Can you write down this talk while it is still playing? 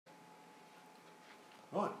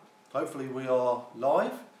Right, hopefully we are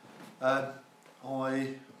live. I'm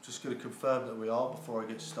just going to confirm that we are before I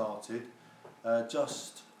get started.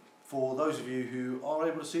 Just for those of you who are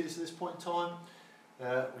able to see this at this point in time,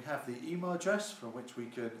 we have the email address from which we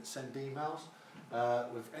can send emails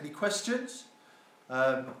with any questions.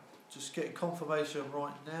 Just getting confirmation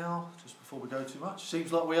right now, just before we go too much.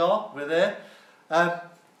 Seems like we're there.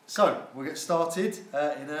 So we'll get started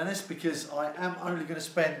in earnest, because I am only going to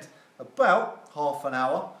spend about half an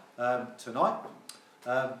hour tonight.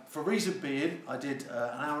 For reason being, I did an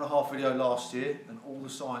hour and a half video last year, and all the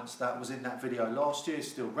science that was in that video last year is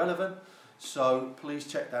still relevant, so please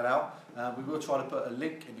check that out. We will try to put a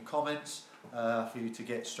link in the comments for you to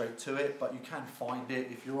get straight to it, but you can find it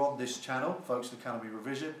if you're on this channel, Folkestone Academy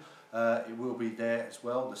Revision. It will be there as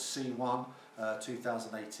well, the C1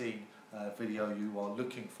 2018 video you are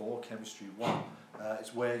looking for, Chemistry 1.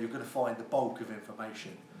 It's where you're going to find the bulk of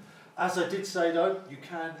information. As I did say though, you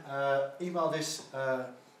can email this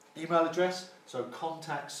email address, so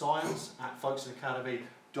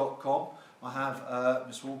contactscience@folkestoneacademy.com. I have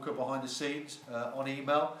Miss Walker behind the scenes on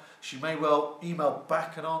email. She may well email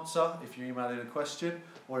back an answer if you email in a question,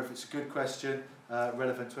 or if it's a good question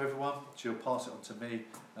relevant to everyone, she'll pass it on to me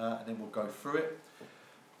and then we'll go through it.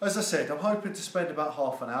 As I said, I'm hoping to spend about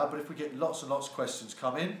half an hour, but if we get lots and lots of questions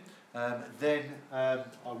come in, then I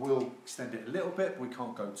will extend it a little bit. We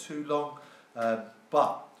can't go too long,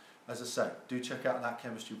 but as I say, do check out that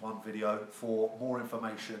Chemistry 1 video for more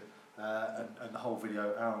information, and the whole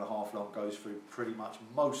video, hour and a half long, goes through pretty much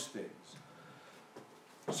most things.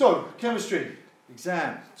 So, chemistry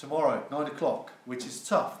exam tomorrow, 9 o'clock, which is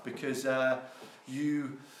tough because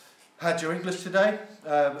you had your English today,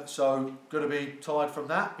 so going to be tired from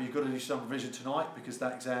that, but you've got to do some revision tonight because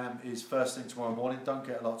that exam is first thing tomorrow morning. Don't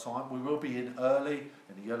get a lot of time. We will be in early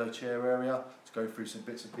in the yellow chair area to go through some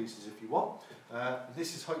bits and pieces if you want.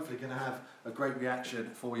 This is hopefully going to have a great reaction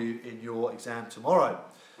for you in your exam tomorrow.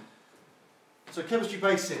 So chemistry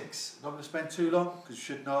basics, not going to spend too long because you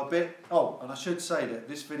should know a bit. Oh, and I should say that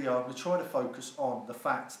this video I'm going to try to focus on the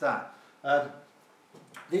fact that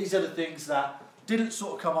these are the things that didn't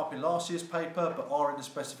sort of come up in last year's paper but are in the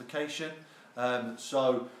specification.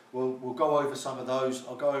 So we'll go over some of those.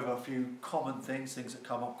 I'll go over a few common things that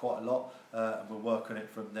come up quite a lot, and we'll work on it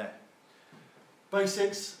from there.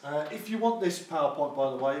 Basics. If you want this PowerPoint, by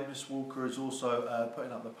the way, Miss Walker is also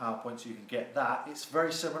putting up the PowerPoint so you can get that. It's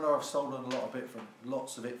very similar. I've stolen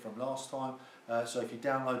lots of it from last time. So if you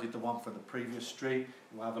downloaded the one from the previous stream,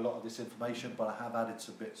 you'll have a lot of this information, but I have added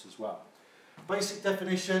some bits as well. Basic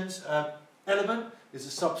definitions. Element is a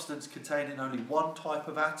substance containing only one type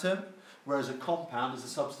of atom, whereas a compound is a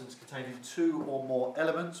substance containing two or more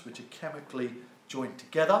elements which are chemically joined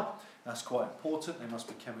together. That's quite important, they must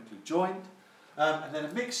be chemically joined. And then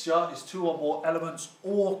a mixture is two or more elements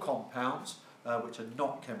or compounds which are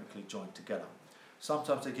not chemically joined together.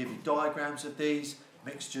 Sometimes they give you diagrams of these.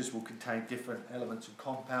 Mixtures will contain different elements and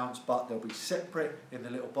compounds, but they'll be separate in the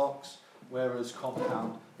little box. Whereas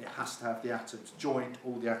compound, it has to have the atoms joined,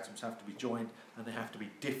 all the atoms have to be joined, and they have to be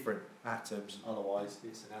different atoms, otherwise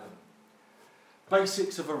it's an element.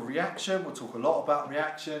 Basics of a reaction, we'll talk a lot about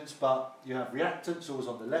reactions, but you have reactants always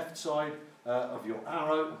on the left side of your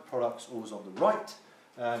arrow, and products always on the right.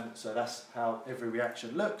 So that's how every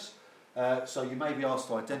reaction looks. So you may be asked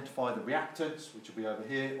to identify the reactants, which will be over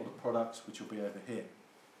here, or the products, which will be over here.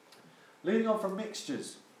 Leading on from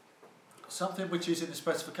mixtures. Something which is in the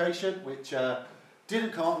specification, which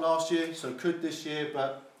didn't come up last year, so could this year,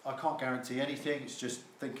 but I can't guarantee anything. It's just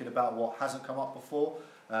thinking about what hasn't come up before,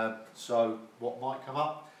 so what might come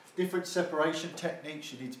up. Different separation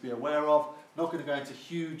techniques you need to be aware of. Not going to go into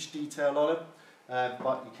huge detail on them,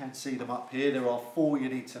 but you can see them up here. There are 4 you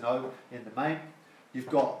need to know in the main. You've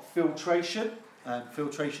got filtration.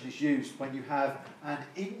 Filtration is used when you have an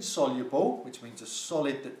insoluble, which means a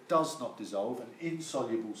solid that does not dissolve, an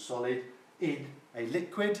insoluble solid in a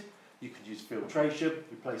liquid. You can use filtration.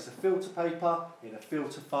 You place a filter paper in a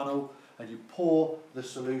filter funnel and you pour the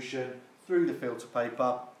solution through the filter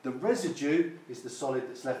paper. The residue is the solid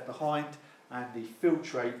that's left behind, and the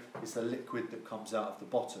filtrate is the liquid that comes out of the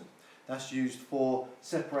bottom. That's used for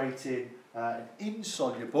separating an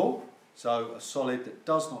insoluble, so a solid that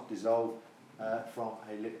does not dissolve, from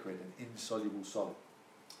a liquid, an insoluble solid.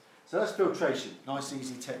 So that's filtration, nice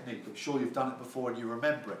easy technique. I'm sure you've done it before and you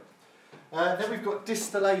remember it. Then we've got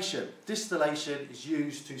distillation. Distillation is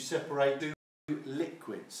used to separate two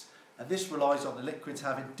liquids, and this relies on the liquids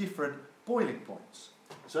having different boiling points.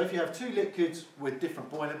 So if you have two liquids with different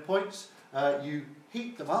boiling points, you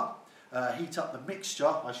heat them up, heat up the mixture,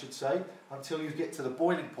 I should say, until you get to the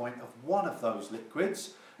boiling point of one of those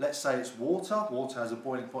liquids. let's say it's water. Water has a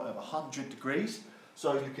boiling point of 100 degrees.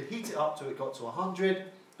 So you could heat it up till it got to 100.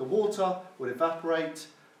 The water would evaporate.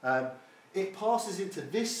 It passes into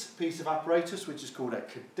this piece of apparatus, which is called a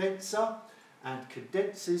condenser, and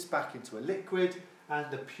condenses back into a liquid, and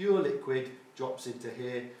the pure liquid drops into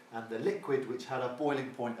here, and the liquid, which had a boiling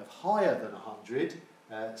point of higher than 100,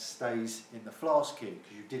 stays in the flask here,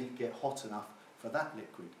 because you didn't get hot enough for that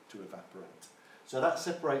liquid to evaporate. So that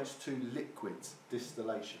separates two liquids,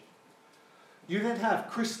 distillation. You then have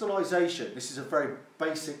crystallization. This is a very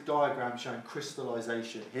basic diagram showing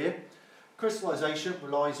crystallization here. Crystallization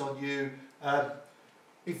relies on you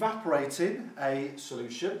evaporating a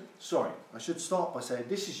solution. Sorry, I should start by saying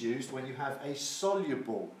this is used when you have a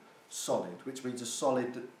soluble solid, which means a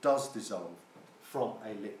solid that does dissolve from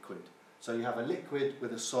a liquid. So you have a liquid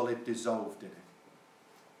with a solid dissolved in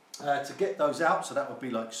it. To get those out, so that would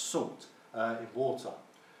be like salt in water.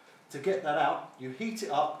 To get that out, you heat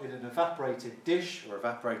it up in an evaporated dish or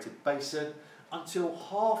evaporated basin until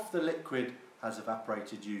half the liquid has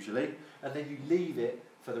evaporated usually, and then you leave it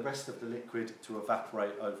for the rest of the liquid to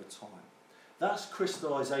evaporate over time. That's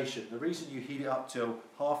crystallization. The reason you heat it up till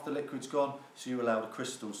half the liquid's gone, so you allow the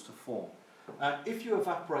crystals to form. If you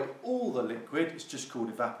evaporate all the liquid, it's just called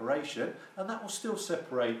evaporation, and that will still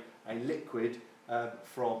separate a liquid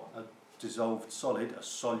from a dissolved solid, a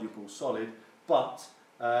soluble solid, but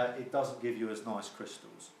it doesn't give you as nice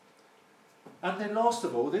crystals. And then last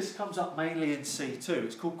of all, this comes up mainly in C2.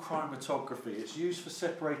 It's called chromatography. It's used for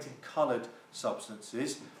separating coloured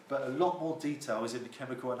substances, but a lot more detail is in the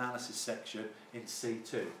chemical analysis section in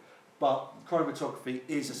C2. But chromatography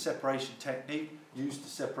is a separation technique used to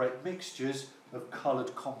separate mixtures of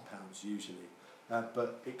coloured compounds usually.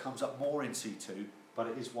 But it comes up more in C2, but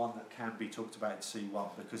it is one that can be talked about in C1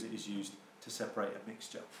 because it is used to separate a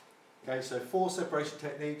mixture. Okay, so 4 separation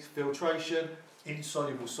techniques: filtration,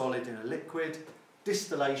 insoluble solid in a liquid;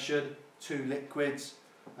 distillation, 2 liquids;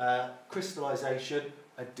 crystallization,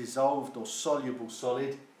 a dissolved or soluble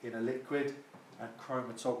solid in a liquid; and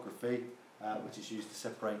chromatography, which is used to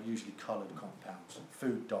separate usually coloured compounds,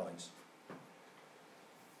 food dyes.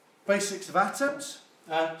 Basics of atoms.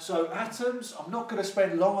 So atoms, I'm not going to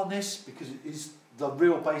spend long on this because it is the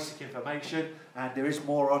real basic information, and there is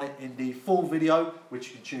more on it in the full video which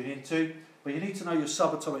you can tune into. But you need to know your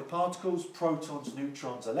subatomic particles: protons,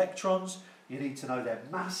 neutrons, electrons. You need to know their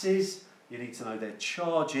masses, you need to know their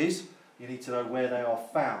charges, you need to know where they are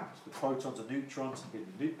found. The protons and neutrons in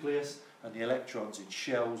the nucleus, and the electrons in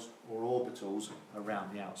shells or orbitals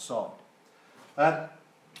around the outside.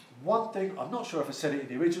 One thing, I'm not sure if I said it in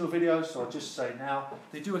the original video, so I'll just say now,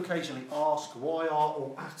 they do occasionally ask, why are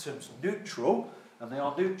all atoms neutral? And they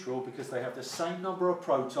are neutral because they have the same number of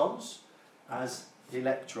protons as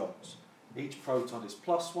electrons. Each proton is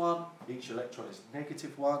 +1, each electron is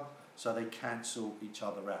 -1, so they cancel each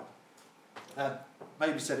other out.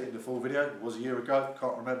 Maybe said it in the full video, it was a year ago,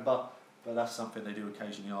 can't remember, but that's something they do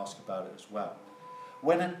occasionally ask about it as well.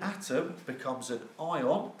 When an atom becomes an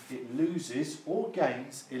ion, it loses or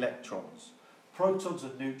gains electrons. Protons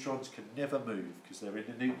and neutrons can never move because they're in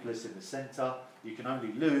the nucleus in the centre. You can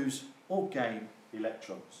only lose or gain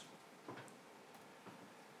electrons.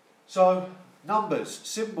 So, numbers,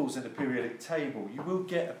 symbols in the periodic table. You will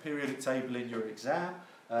get a periodic table in your exam,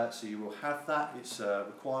 so you will have that. It's a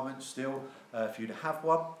requirement still for you to have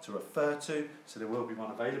one to refer to, so there will be one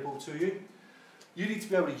available to you. You need to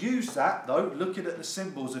be able to use that, though, looking at the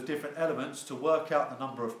symbols of different elements to work out the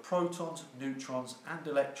number of protons, neutrons and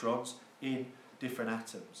electrons in different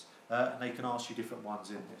atoms. And they can ask you different ones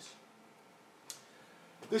in this.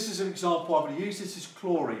 This is an example I'm going to use. This is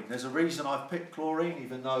chlorine. There's a reason I've picked chlorine,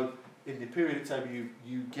 even though in the periodic table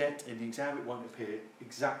you get in the exam it won't appear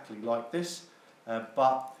exactly like this.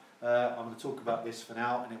 But I'm going to talk about this for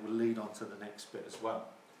now, and it will lead on to the next bit as well.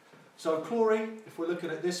 So chlorine, if we're looking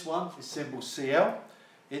at this one, is symbol Cl.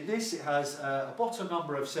 In this it has a bottom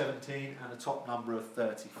number of 17 and a top number of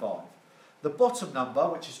 35. The bottom number,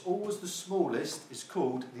 which is always the smallest, is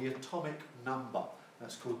called the atomic number.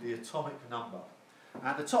 That's called the atomic number.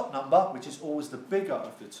 And the top number, which is always the bigger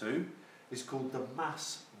of the two, is called the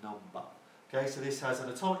mass number. Okay, so this has an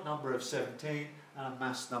atomic number of 17 and a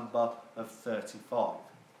mass number of 35.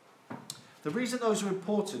 The reason those are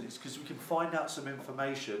important is because we can find out some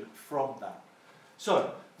information from that.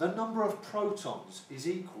 So, the number of protons is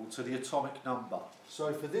equal to the atomic number.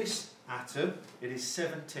 So for this atom, it is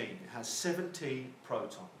 17. It has 17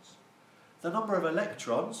 protons. The number of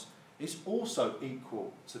electrons is also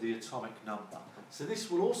equal to the atomic number. So this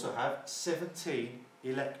will also have 17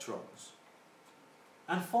 electrons.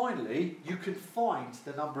 And finally, you can find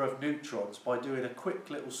the number of neutrons by doing a quick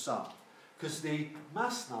little sum. because the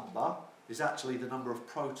mass number is actually the number of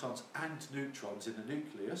protons and neutrons in the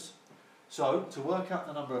nucleus. So, to work out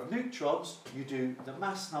the number of neutrons, you do the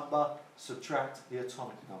mass number, subtract the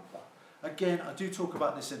atomic number. Again, I do talk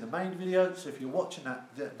about this in the main video, so if you're watching that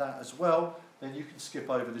as well, then you can skip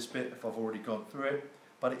over this bit if I've already gone through it.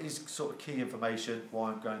 But it is sort of key information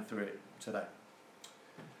why I'm going through it today.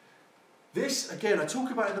 This, again, I talk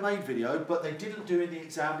about in the main video, but they didn't do in the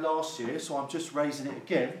exam last year, so I'm just raising it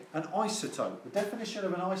again. An isotope. The definition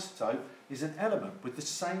of an isotope is an element with the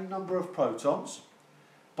same number of protons,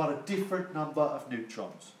 but a different number of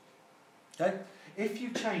neutrons. Okay? If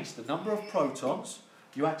you change the number of protons,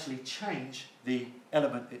 you actually change the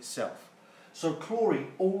element itself. So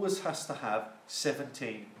chlorine always has to have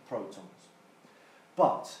 17 protons.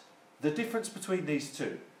 But the difference between these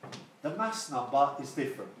two, the mass number is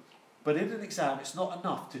different. But in an exam, it's not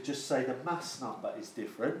enough to just say the mass number is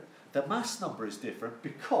different. The mass number is different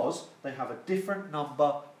because they have a different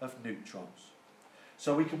number of neutrons.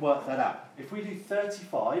 So we can work that out. If we do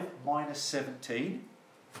 35 minus 17,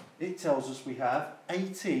 it tells us we have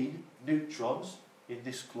 18 neutrons in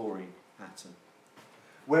this chlorine atom.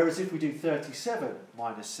 Whereas if we do 37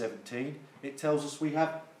 minus 17, it tells us we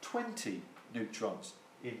have 20 neutrons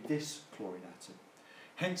in this chlorine atom.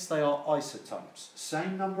 Hence they are isotopes.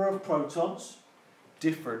 Same number of protons,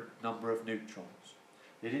 different number of neutrons.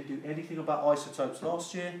 They didn't do anything about isotopes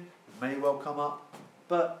last year. It may well come up,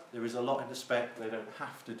 but there is a lot in the spec. They don't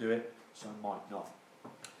have to do it, so might not.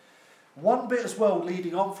 One bit as well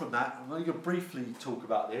leading on from that, I'm going to briefly talk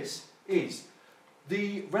about this, is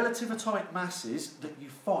the relative atomic masses that you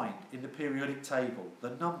find in the periodic table,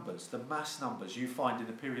 the numbers, the mass numbers you find in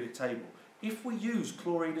the periodic table. If we use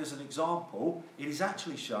chlorine as an example, it is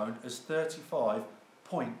actually shown as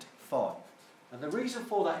 35.5. And the reason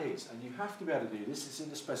for that is, and you have to be able to do this, it's in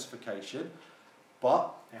the specification,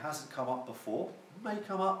 but it hasn't come up before. It may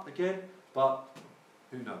come up again, but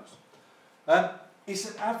who knows. It's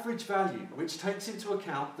an average value which takes into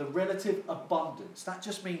account the relative abundance. That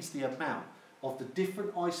just means the amount of the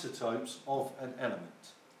different isotopes of an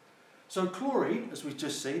element. So chlorine, as we've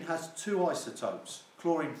just seen, has two isotopes,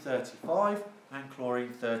 chlorine 35 and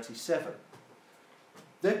chlorine 37.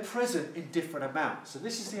 They're present in different amounts, so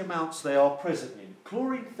this is the amounts they are present in.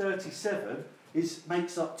 Chlorine 37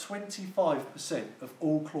 makes up 25% of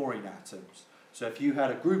all chlorine atoms. So if you had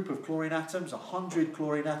a group of chlorine atoms, 100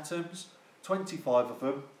 chlorine atoms, 25 of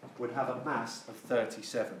them would have a mass of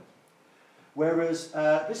 37. Whereas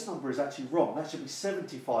this number is actually wrong. That should be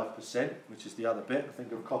 75%, which is the other bit. I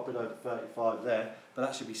think I've copied over 35 there, but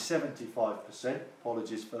that should be 75%.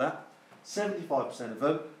 Apologies for that. 75% of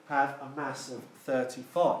them have a mass of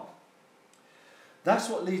 35. That's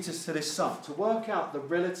what leads us to this sum. To work out the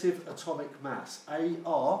relative atomic mass,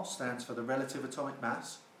 AR stands for the relative atomic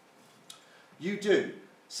mass. You do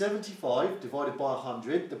 75 divided by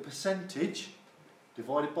 100, the percentage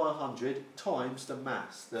divided by 100 times the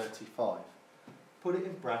mass, 35. Put it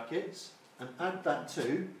in brackets and add that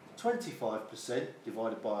to 25%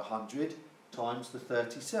 divided by 100 times the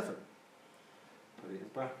 37. Put it in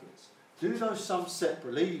brackets. Do those sums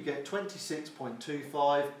separately, you get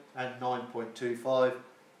 26.25 and 9.25.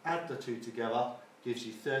 Add the two together, gives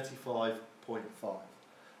you 35.5.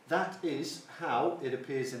 That is how it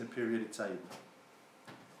appears in the periodic table.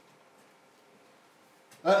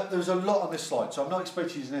 There's a lot on this slide, so I'm not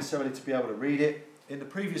expecting you necessarily to be able to read it. In the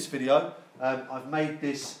previous video, I've made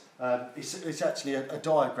this, it's actually a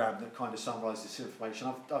diagram that kind of summarises this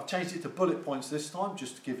information. I've changed it to bullet points this time,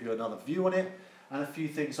 just to give you another view on it, and a few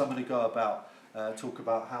things I'm going to go about, talk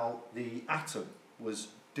about how the atom was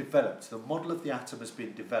developed. The model of the atom has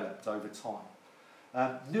been developed over time.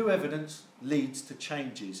 New evidence leads to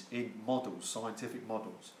changes in models, scientific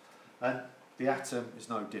models, and the atom is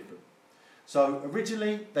no different. So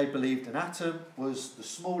originally they believed an atom was the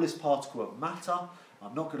smallest particle of matter.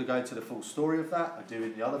 I'm not going to go into the full story of that, I do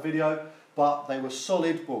in the other video, but they were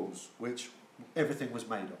solid balls, which everything was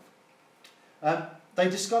made of. They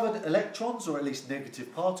discovered electrons, or at least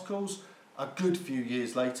negative particles, a good few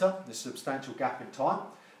years later. There's a substantial gap in time.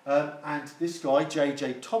 And this guy,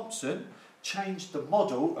 J.J. Thomson, changed the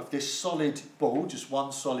model of this solid ball, just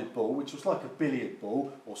one solid ball, which was like a billiard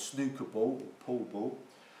ball, or snooker ball, or pool ball.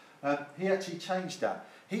 He actually changed that.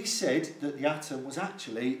 He said that the atom was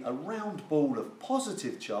actually a round ball of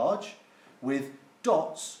positive charge with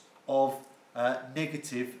dots of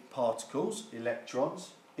negative particles,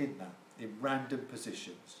 electrons, in that, in random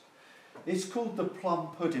positions. It's called the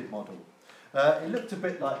plum pudding model. It looked a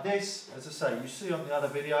bit like this, as I say, you see on the other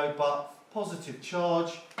video, but positive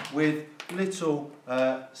charge with little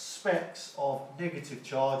specks of negative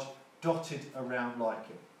charge dotted around like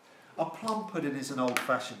it. A plum pudding is an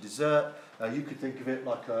old-fashioned dessert. You could think of it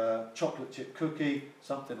like a chocolate chip cookie,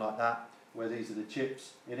 something like that, where these are the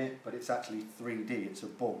chips in it, but it's actually 3D. It's a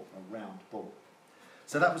ball, a round ball.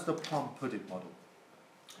 So that was the plum pudding model.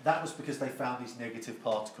 That was because they found these negative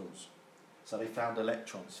particles. So they found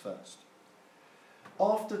electrons first.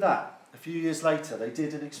 After that, a few years later, they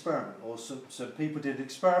did an experiment, or some people did an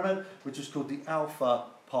experiment, which was called the alpha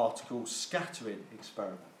particle scattering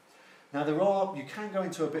experiment. Now you can go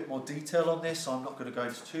into a bit more detail on this, so I'm not going to go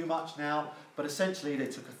into too much now, but essentially they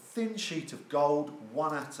took a thin sheet of gold,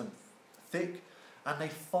 1 atom thick, and they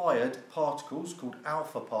fired particles called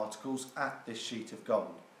alpha particles at this sheet of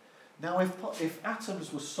gold. Now if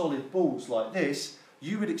atoms were solid balls like this,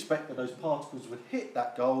 you would expect that those particles would hit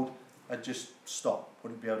that gold and just stop,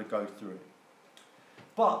 wouldn't be able to go through it.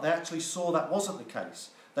 But they actually saw that wasn't the case.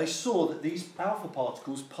 They saw that these alpha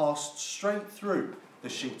particles passed straight through the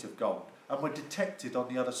sheet of gold and were detected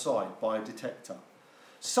on the other side by a detector.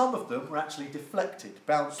 Some of them were actually deflected,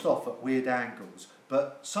 bounced off at weird angles,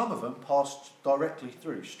 but some of them passed directly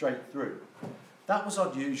through, straight through. That was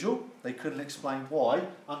unusual. They couldn't explain why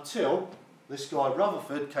until this guy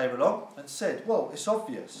Rutherford came along and said, well, it's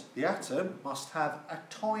obvious. The atom must have a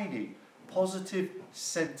tiny positive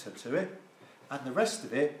centre to it, and the rest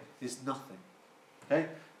of it is nothing. Okay?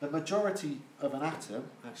 The majority of an atom,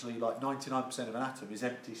 actually like 99% of an atom, is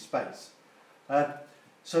empty space.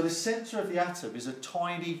 So the centre of the atom is a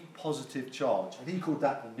tiny positive charge, and he called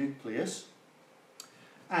that the nucleus,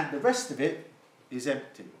 and the rest of it is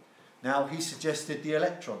empty. Now he suggested the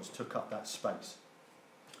electrons took up that space.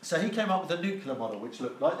 So he came up with a nuclear model which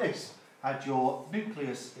looked like this. Had your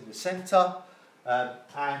nucleus in the centre,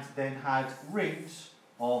 and then had rings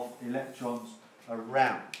of electrons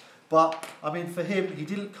around. But, I mean, for him, he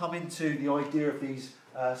didn't come into the idea of these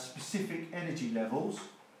specific energy levels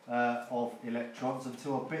of electrons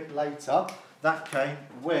until a bit later. That came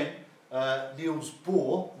when Niels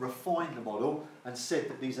Bohr refined the model and said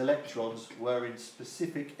that these electrons were in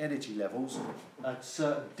specific energy levels at a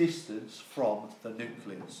certain distance from the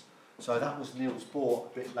nucleus. So that was Niels Bohr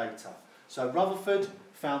a bit later. So Rutherford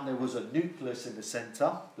found there was a nucleus in the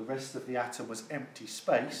centre, the rest of the atom was empty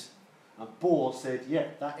space, and Bohr said, yeah,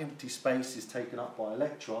 that empty space is taken up by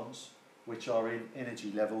electrons, which are in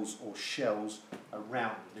energy levels or shells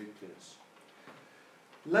around the nucleus.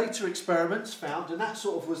 Later experiments found, and that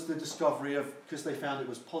sort of was the discovery of, because they found it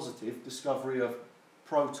was positive, discovery of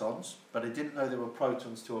protons, but they didn't know there were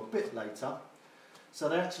protons till a bit later. So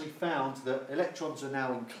they actually found that electrons are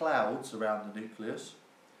now in clouds around the nucleus,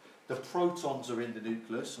 the protons are in the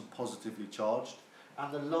nucleus and positively charged,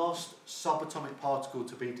 and the last subatomic particle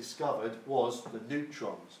to be discovered was the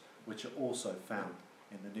neutrons, which are also found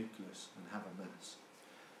in the nucleus and have a mass.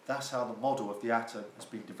 That's how the model of the atom has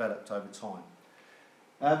been developed over time.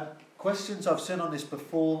 Questions I've seen on this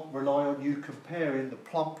before rely on you comparing the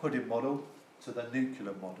plum pudding model to the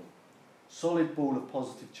nuclear model. Solid ball of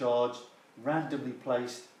positive charge, randomly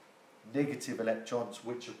placed negative electrons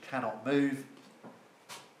which cannot move,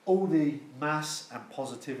 all the mass and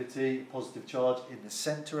positivity, positive charge in the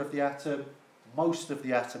centre of the atom, most of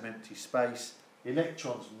the atom empty space,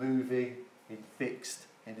 electrons moving in fixed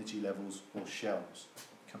energy levels or shells.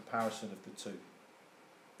 Comparison of the two.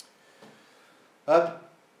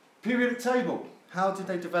 Periodic table, how did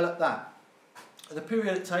they develop that? The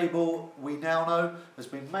periodic table, we now know, has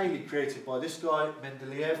been mainly created by this guy,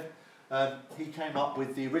 Mendeleev. He came up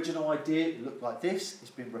with the original idea. It looked like this.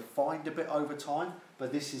 It's been refined a bit over time,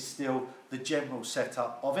 but this is still the general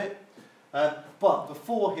setup of it. But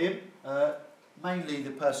before him, mainly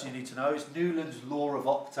the person you need to know is Newland's law of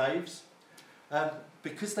octaves.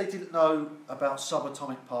 Because they didn't know about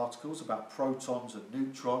subatomic particles, about protons and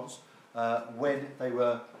neutrons, when they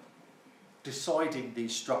were deciding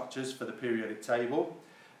these structures for the periodic table,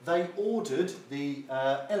 they ordered the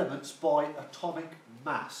elements by atomic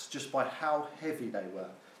mass, just by how heavy they were.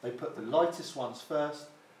 They put the lightest ones first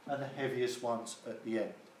and the heaviest ones at the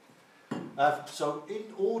end. So in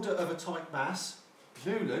order of atomic mass,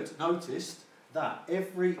 Newland noticed that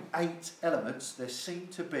every 8 elements there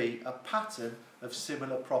seemed to be a pattern of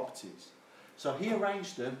similar properties. So he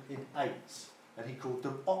arranged them in 8s and he called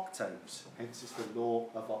them octaves, hence it's the law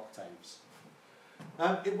of octaves.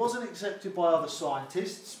 It wasn't accepted by other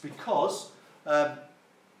scientists because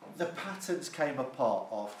the patterns came apart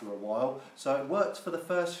after a while. So it worked for the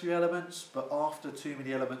first few elements, but after too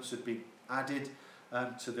many elements had been added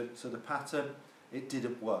to the pattern, it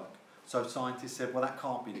didn't work. So scientists said, well, that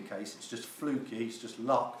can't be the case. It's just fluky, it's just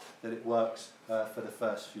luck that it works for the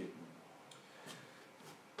first few.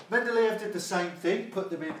 Mendeleev did the same thing, put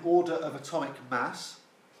them in order of atomic mass.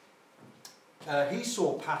 he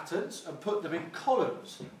saw patterns and put them in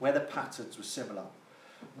columns where the patterns were similar.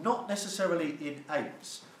 Not necessarily in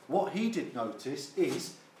 8s. What he did notice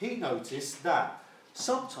is, he noticed that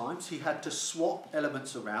sometimes he had to swap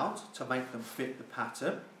elements around to make them fit the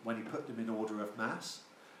pattern when he put them in order of mass.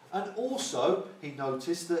 And also he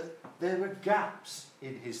noticed that there were gaps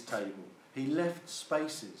in his table. He left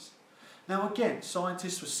spaces. Now again,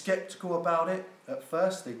 scientists were sceptical about it at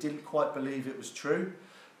first. They didn't quite believe it was true.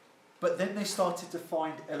 But then they started to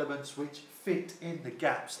find elements which fit in the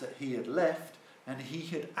gaps that he had left, and he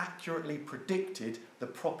had accurately predicted the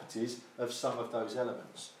properties of some of those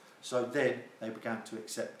elements. So then they began to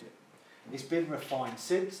accept it. It's been refined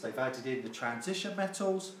since. They've added in the transition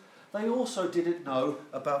metals. They also didn't know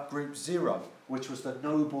about group 0, which was the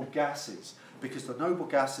noble gases, because the noble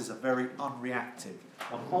gases are very unreactive.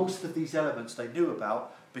 And most of these elements they knew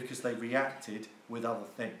about because they reacted with other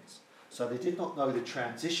things. So they did not know the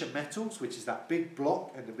transition metals, which is that big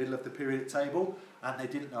block in the middle of the periodic table, and they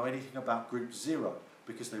didn't know anything about group 0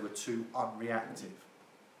 because they were too unreactive.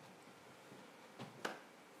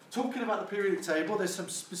 Talking about the periodic table, there's some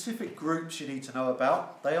specific groups you need to know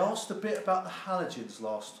about. They asked a bit about the halogens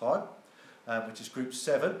last time, which is group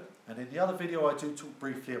 7, and in the other video I do talk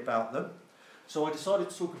briefly about them. So I decided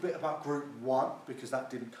to talk a bit about group 1 because that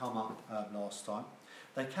didn't come up last time.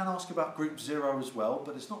 They can ask about group 0 as well,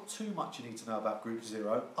 but there's not too much you need to know about group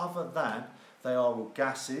 0 other than they are all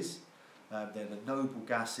gases. They're the noble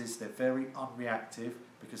gases. They're very unreactive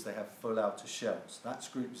because they have full outer shells. That's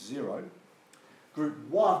group 0. Group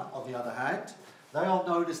 1, on the other hand, they are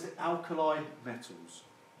known as the alkali metals.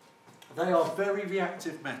 They are very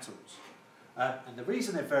reactive metals. And the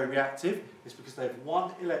reason they're very reactive is because they have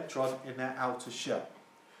 1 electron in their outer shell.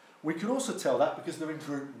 We can also tell that because they're in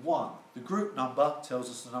group 1. The group number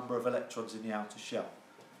tells us the number of electrons in the outer shell.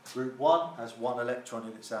 Group 1 has 1 electron in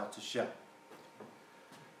its outer shell.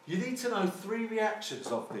 You need to know 3 reactions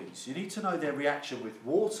of these. You need to know their reaction with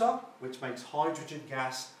water, which makes hydrogen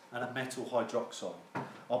gas and a metal hydroxide.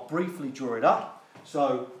 I'll briefly draw it up.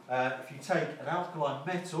 So if you take an alkaline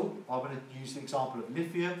metal, I'm going to use the example of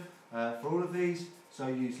lithium for all of these. So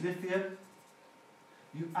use lithium.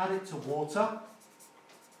 You add it to water.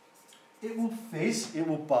 It will fizz, it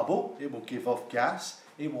will bubble, it will give off gas,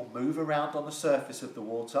 it will move around on the surface of the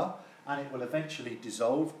water, and it will eventually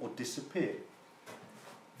dissolve or disappear.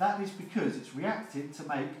 That is because it's reacting to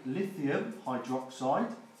make lithium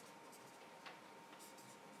hydroxide,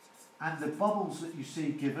 and the bubbles that you see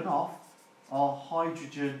given off are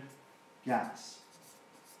hydrogen gas.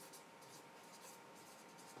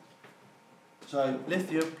 So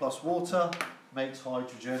lithium plus water makes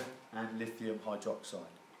hydrogen and lithium hydroxide.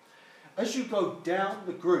 As you go down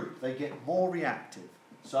the group, they get more reactive.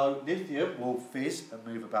 So lithium will fizz and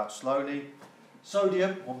move about slowly.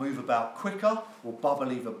 Sodium will move about quicker, will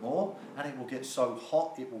bubble even more, and it will get so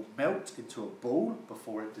hot it will melt into a ball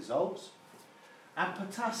before it dissolves. And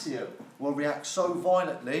potassium will react so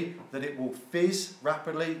violently that it will fizz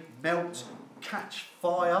rapidly, melt, catch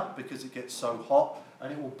fire because it gets so hot,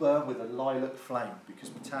 and it will burn with a lilac flame because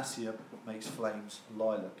potassium makes flames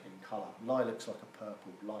lilac in colour. Lilac's like a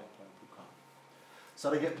purple, light purple colour. So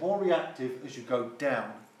they get more reactive as you go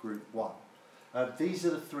down group 1. These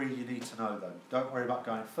are the 3 you need to know though. Don't worry about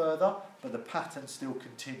going further, but the pattern still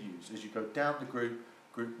continues. As you go down the group,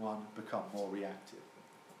 group 1 become more reactive.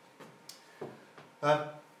 I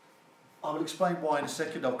will explain why in a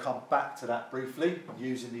second. I'll come back to that briefly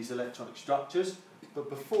using these electronic structures. But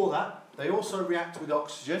before that, they also react with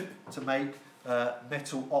oxygen to make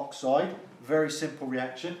metal oxide. Very simple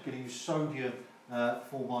reaction. I'm going to use sodium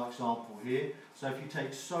for my example here. So if you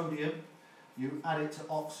take sodium, you add it to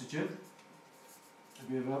oxygen.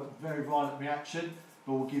 It'll be a very violent reaction,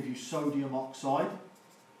 but will give you sodium oxide.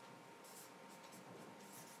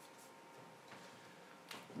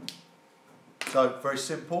 So very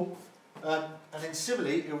simple. And then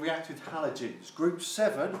similarly, it will react with halogens. Group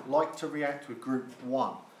 7 like to react with group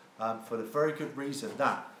 1 for the very good reason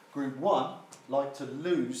that group 1 like to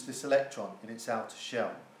lose this electron in its outer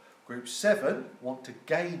shell. Group 7 want to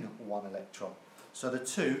gain 1 electron. So the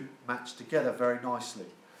 2 match together very nicely.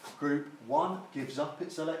 Group 1 gives up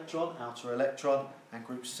its electron, outer electron, and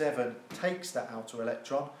group 7 takes that outer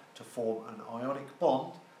electron to form an ionic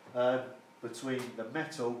bond between the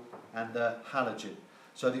metal and the halogen.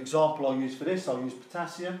 So the example I'll use for this, I'll use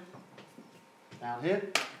potassium down here.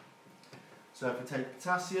 So if I take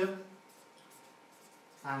potassium,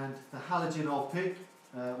 and the halogen I'll pick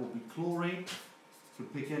will be chlorine. So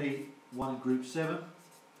pick any one in group 7,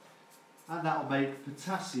 and that will make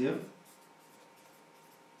potassium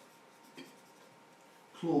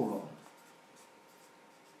chloride.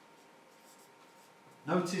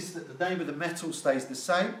 Notice that the name of the metal stays the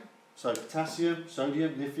same, so potassium,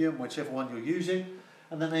 sodium, lithium, whichever one you're using,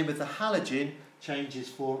 and the name of the halogen changes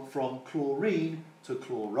from chlorine to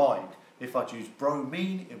chloride. If I'd use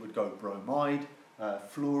bromine, it would go bromide,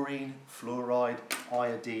 fluorine, fluoride,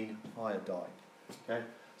 iodine, iodide. Okay?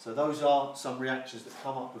 So those are some reactions that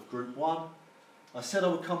come up with group 1. I said I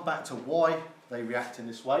would come back to why they react in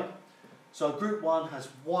this way. So group 1 has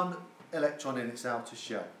one electron in its outer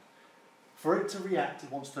shell. For it to react,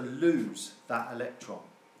 it wants to lose that electron.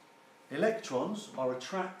 Electrons are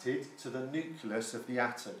attracted to the nucleus of the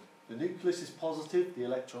atom. The nucleus is positive, the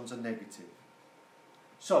electrons are negative.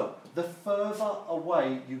 So, the further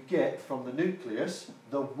away you get from the nucleus,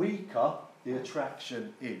 the weaker the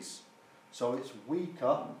attraction is. So it's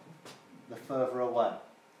weaker the further away.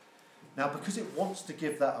 Now, because it wants to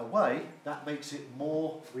give that away, that makes it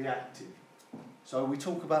more reactive. So we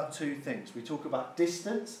talk about two things. We talk about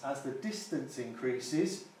distance. As the distance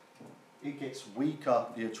increases, it gets weaker,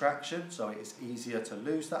 the attraction, so it is easier to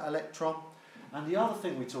lose that electron. And the other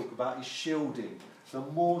thing we talk about is shielding. The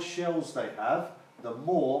more shells they have, the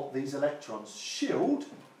more these electrons shield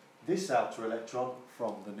this outer electron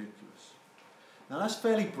from the nucleus. Now that's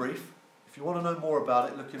fairly brief. If you want to know more about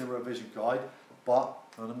it, look in a revision guide, but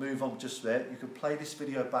I'm going to move on just there. You can play this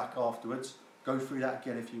video back afterwards, go through that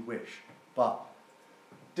again if you wish. But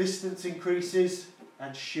distance increases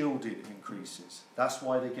and shielding increases. That's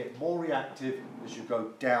why they get more reactive as you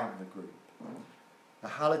go down the group. The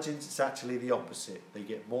halogens, it's actually the opposite. They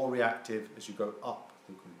get more reactive as you go up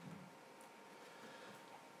the group.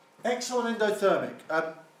 Exo and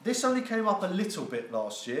endothermic. This only came up a little bit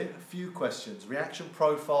last year. A few questions. Reaction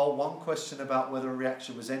profile, one question about whether a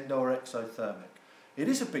reaction was endo or exothermic. It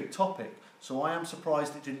is a big topic, so I am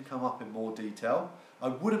surprised it didn't come up in more detail. I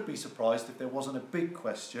wouldn't be surprised if there wasn't a big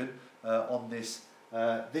question on this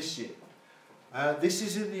this year. This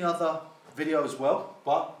is in the other video as well,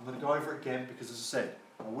 but I'm going to go over it again because, as I said,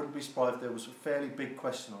 I wouldn't be surprised if there was a fairly big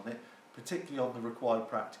question on it, particularly on the required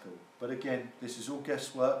practical. But again, this is all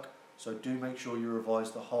guesswork, so do make sure you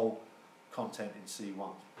revise the whole content in C1.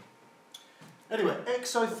 Anyway,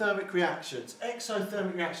 exothermic reactions.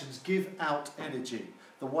 Exothermic reactions give out energy.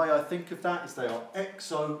 The way I think of that is they are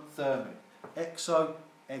exothermic. Exo,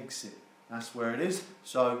 exit. That's where it is.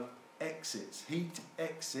 So, exits. Heat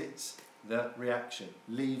exits the reaction,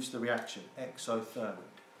 leaves the reaction. Exothermic.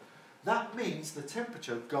 That means the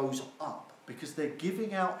temperature goes up. Because they're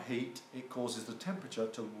giving out heat, it causes the temperature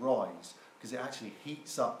to rise. Because it actually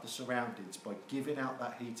heats up the surroundings by giving out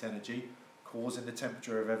that heat energy, causing the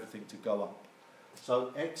temperature of everything to go up.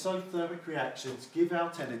 So exothermic reactions give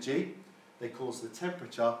out energy, they cause the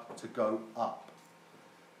temperature to go up.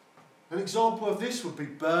 An example of this would be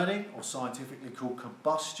burning, or scientifically called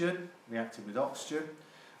combustion, reacting with oxygen.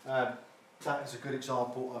 That is a good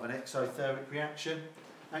example of an exothermic reaction.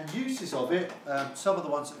 And uses of it, some of the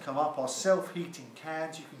ones that come up are self-heating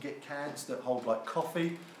cans. You can get cans that hold like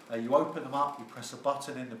coffee. You open them up, you press a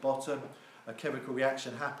button in the bottom, a chemical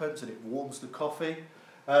reaction happens and it warms the coffee.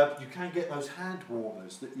 You can get those hand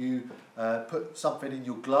warmers that you put something in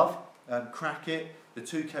your glove, crack it, the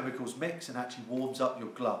two chemicals mix and actually warms up your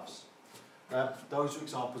gloves. Those are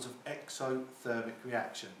examples of exothermic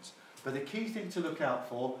reactions. But the key thing to look out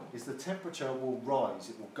for is the temperature will rise.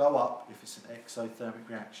 It will go up if it's an exothermic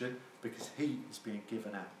reaction because heat is being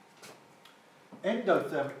given out.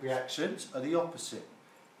 Endothermic reactions are the opposite.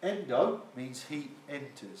 Endo means heat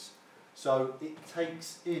enters. So it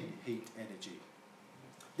takes in heat energy.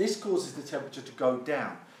 This causes the temperature to go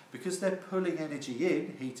down. Because they're pulling energy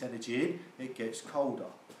in, heat energy in, it gets colder.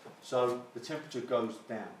 So the temperature goes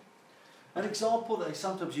down. An example that they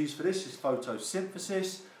sometimes use for this is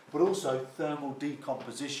photosynthesis, but also thermal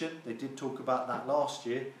decomposition. They did talk about that last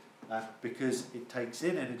year because it takes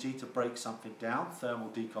in energy to break something down, thermal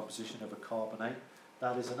decomposition of a carbonate.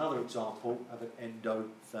 That is another example of an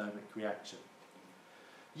endothermic reaction.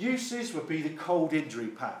 Uses would be the cold injury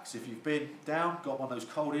packs. If you've been down, got one of those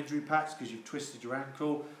cold injury packs because you've twisted your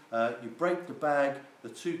ankle, you break the bag, the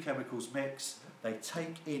two chemicals mix, they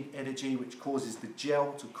take in energy which causes the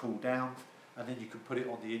gel to cool down, and then you can put it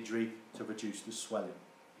on the injury to reduce the swelling.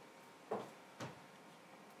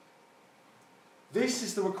 This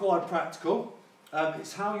is the required practical.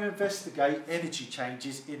 It's how you investigate energy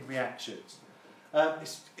changes in reactions.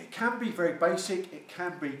 It can be very basic, it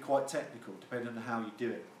can be quite technical, depending on how you do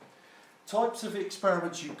it. Types of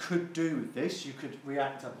experiments you could do with this: you could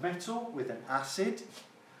react a metal with an acid,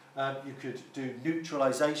 you could do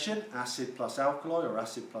neutralization, acid plus alkali or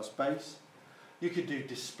acid plus base. You could do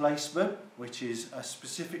displacement, which is a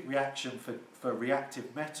specific reaction for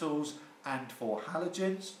reactive metals and for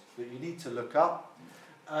halogens that you need to look up.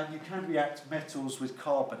 and you can react metals with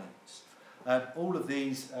carbonates. All of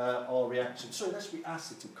these are reactions, sorry, let's be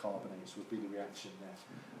acids and carbonates would be the reaction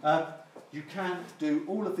there. You can do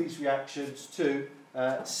all of these reactions to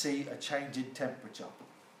see a change in temperature.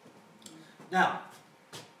 Now,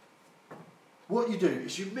 what you do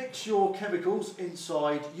is you mix your chemicals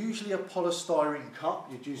inside usually a polystyrene cup.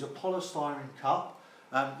 You'd use a polystyrene cup.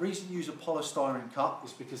 The reason you use a polystyrene cup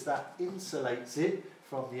is because that insulates it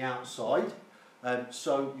from the outside.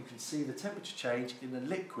 So you can see the temperature change in the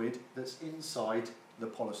liquid that's inside the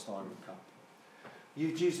polystyrene cup.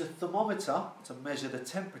 You'd use a thermometer to measure the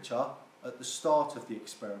temperature at the start of the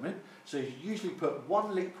experiment. So you usually put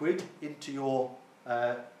one liquid into your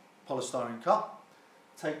polystyrene cup,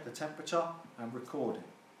 take the temperature and record it.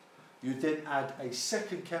 You then add a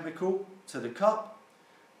second chemical to the cup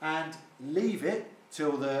and leave it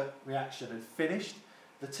till the reaction had finished.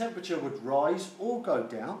 The temperature would rise or go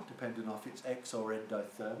down, depending on if it's ex or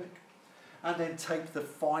endothermic, and then take the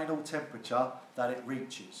final temperature that it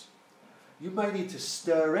reaches. You may need to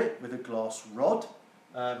stir it with a glass rod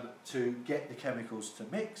to get the chemicals to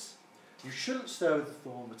mix. You shouldn't stir with the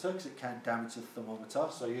thermometer because it can damage the thermometer,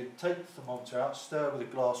 so you take the thermometer out, stir with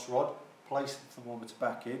a glass rod, place the thermometer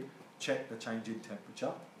back in, check the change in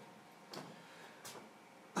temperature.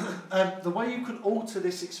 The way you can alter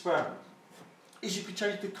this experiment is you can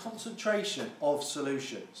change the concentration of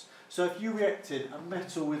solutions. So if you reacted a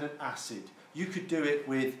metal with an acid, you could do it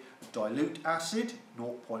with dilute acid,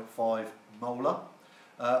 0.5 molar,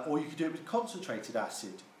 or you could do it with concentrated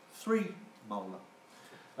acid, 3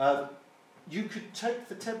 molar. You could take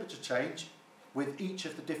the temperature change with each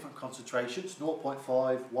of the different concentrations,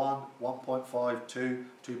 0.5, 1, 1.5, 2,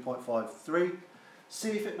 2.5, 3, see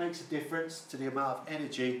if it makes a difference to the amount of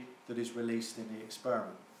energy that is released in the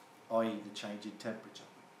experiment, i.e. the change in temperature.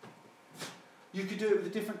 You could do it with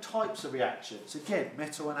the different types of reactions. Again,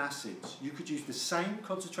 metal and acids. You could use the same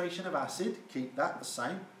concentration of acid, keep that the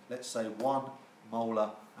same, let's say 1 molar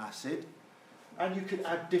acid, and you could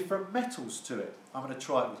add different metals to it. I'm going to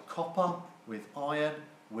try it with copper, with iron,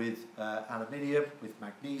 with aluminium, with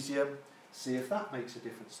magnesium, see if that makes a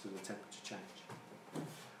difference to the temperature change.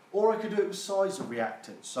 Or I could do it with size of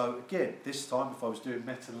reactants. So again, this time if I was doing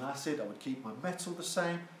metal and acid, I would keep my metal the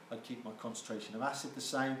same, I'd keep my concentration of acid the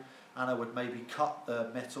same, and I would maybe cut the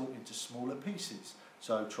metal into smaller pieces.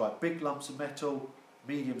 So try big lumps of metal,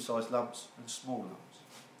 medium-sized lumps, and small lumps.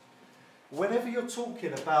 Whenever you're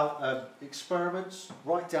talking about experiments,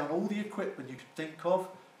 write down all the equipment you can think of,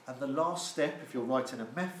 and the last step, if you're writing a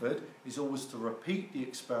method, is always to repeat the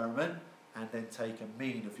experiment and then take a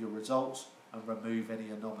mean of your results and remove any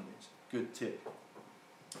anomalies. Good tip.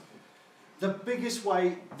 The biggest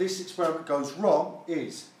way this experiment goes wrong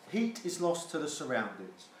is heat is lost to the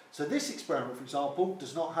surroundings. So this experiment, for example,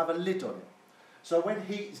 does not have a lid on it. So when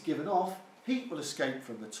heat is given off, heat will escape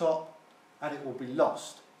from the top and it will be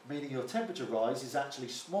lost, meaning your temperature rise is actually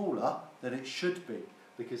smaller than it should be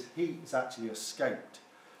because heat has actually escaped.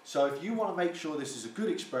 So if you want to make sure this is a good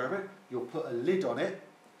experiment, you'll put a lid on it,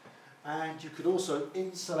 and you could also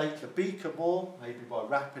insulate the beaker more, maybe by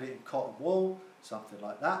wrapping it in cotton wool, something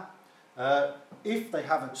like that. If they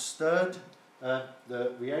haven't stirred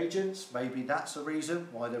the reagents, maybe that's a reason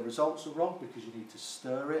why the results are wrong, because you need to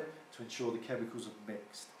stir it to ensure the chemicals are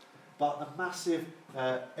mixed. But the massive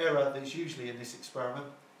error that's usually in this experiment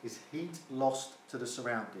is heat lost to the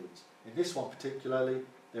surroundings. In this one particularly,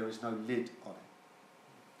 there is no lid on it.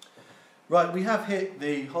 Right, we have hit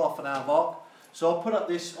the half-an-hour mark, so I'll put up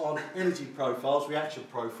this on energy profiles, reaction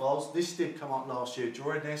profiles. This did come up last year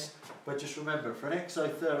during this, but just remember, for an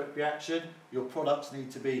exothermic reaction, your products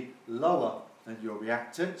need to be lower than your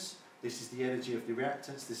reactants. This is the energy of the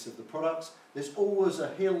reactants, this of the products. There's always a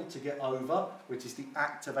hill to get over, which is the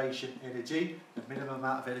activation energy, the minimum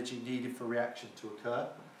amount of energy needed for a reaction to occur.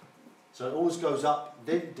 So it always goes up,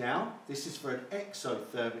 then down. This is for an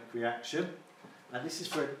exothermic reaction. And this is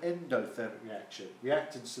for an endothermic reaction.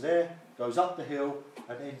 Reactants are there, goes up the hill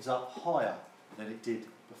and ends up higher than it did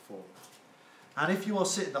before. And if you are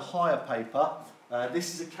sitting the higher paper,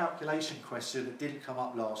 this is a calculation question that didn't come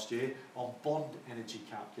up last year on bond energy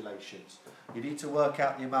calculations. You need to work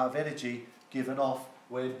out the amount of energy given off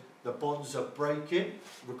when the bonds are breaking,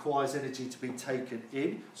 requires energy to be taken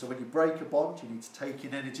in. So when you break a bond, you need to take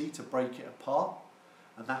in energy to break it apart.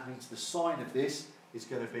 And that means the sign of this is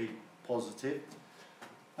going to be positive.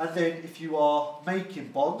 And then if you are making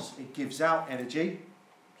bonds, it gives out energy.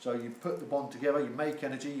 So you put the bond together, you make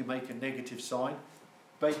energy, you make a negative sign.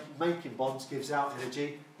 Making bonds gives out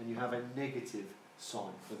energy, and you have a negative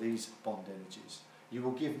sign for these bond energies. You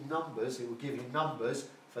will give numbers, it will give you numbers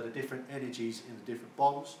for the different energies in the different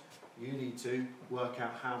bonds. you need to work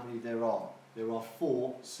out how many there are. There are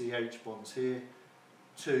 4 CH bonds here,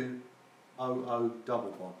 2 OO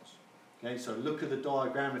double bonds. Okay, so look at the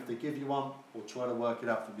diagram if they give you one, or try to work it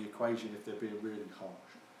out from the equation if they're being really harsh.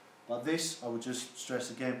 But this, I would just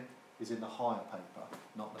stress again, is in the higher paper,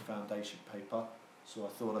 not the foundation paper. So I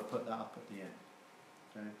thought I'd put that up at the end.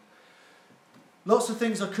 Okay. Lots of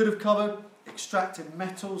things I could have covered. Extracting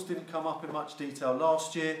metals didn't come up in much detail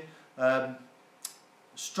last year.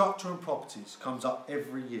 Structure and properties comes up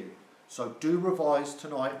every year. So do revise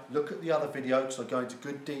tonight. Look at the other video because I go into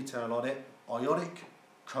good detail on it. Ionic,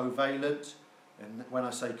 covalent, and when I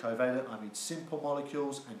say covalent I mean simple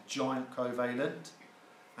molecules and giant covalent,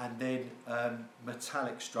 and then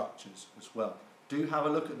metallic structures as well. Do have a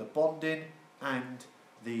look at the bonding and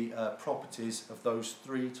the properties of those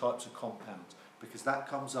 3 types of compounds, because that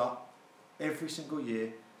comes up every single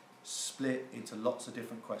year, split into lots of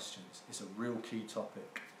different questions. It's a real key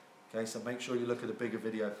topic. Okay, so make sure you look at a bigger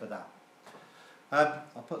video for that.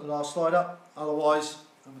 I'll put the last slide up, otherwise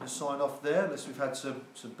I'm going to sign off there unless we've had some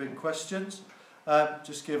big questions.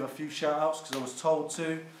 Just give a few shout outs because I was told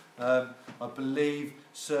to. I believe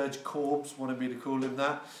Serge Corbs wanted me to call him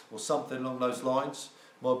that, or something along those lines.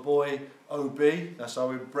 My boy OB, that's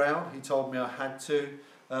Owen Brown, he told me I had to.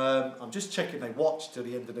 I'm just checking they watched to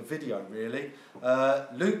the end of the video really.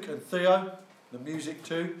 Luke and Theo, the music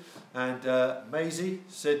too, and Maisie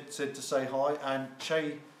said to say hi, and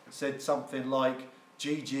Che said something like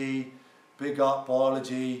GG, big up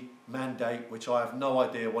biology, mandate, which I have no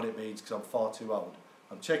idea what it means because I'm far too old.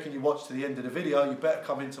 I'm checking you watched to the end of the video. You better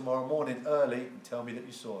come in tomorrow morning early and tell me that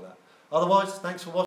you saw that. Otherwise, thanks for watching.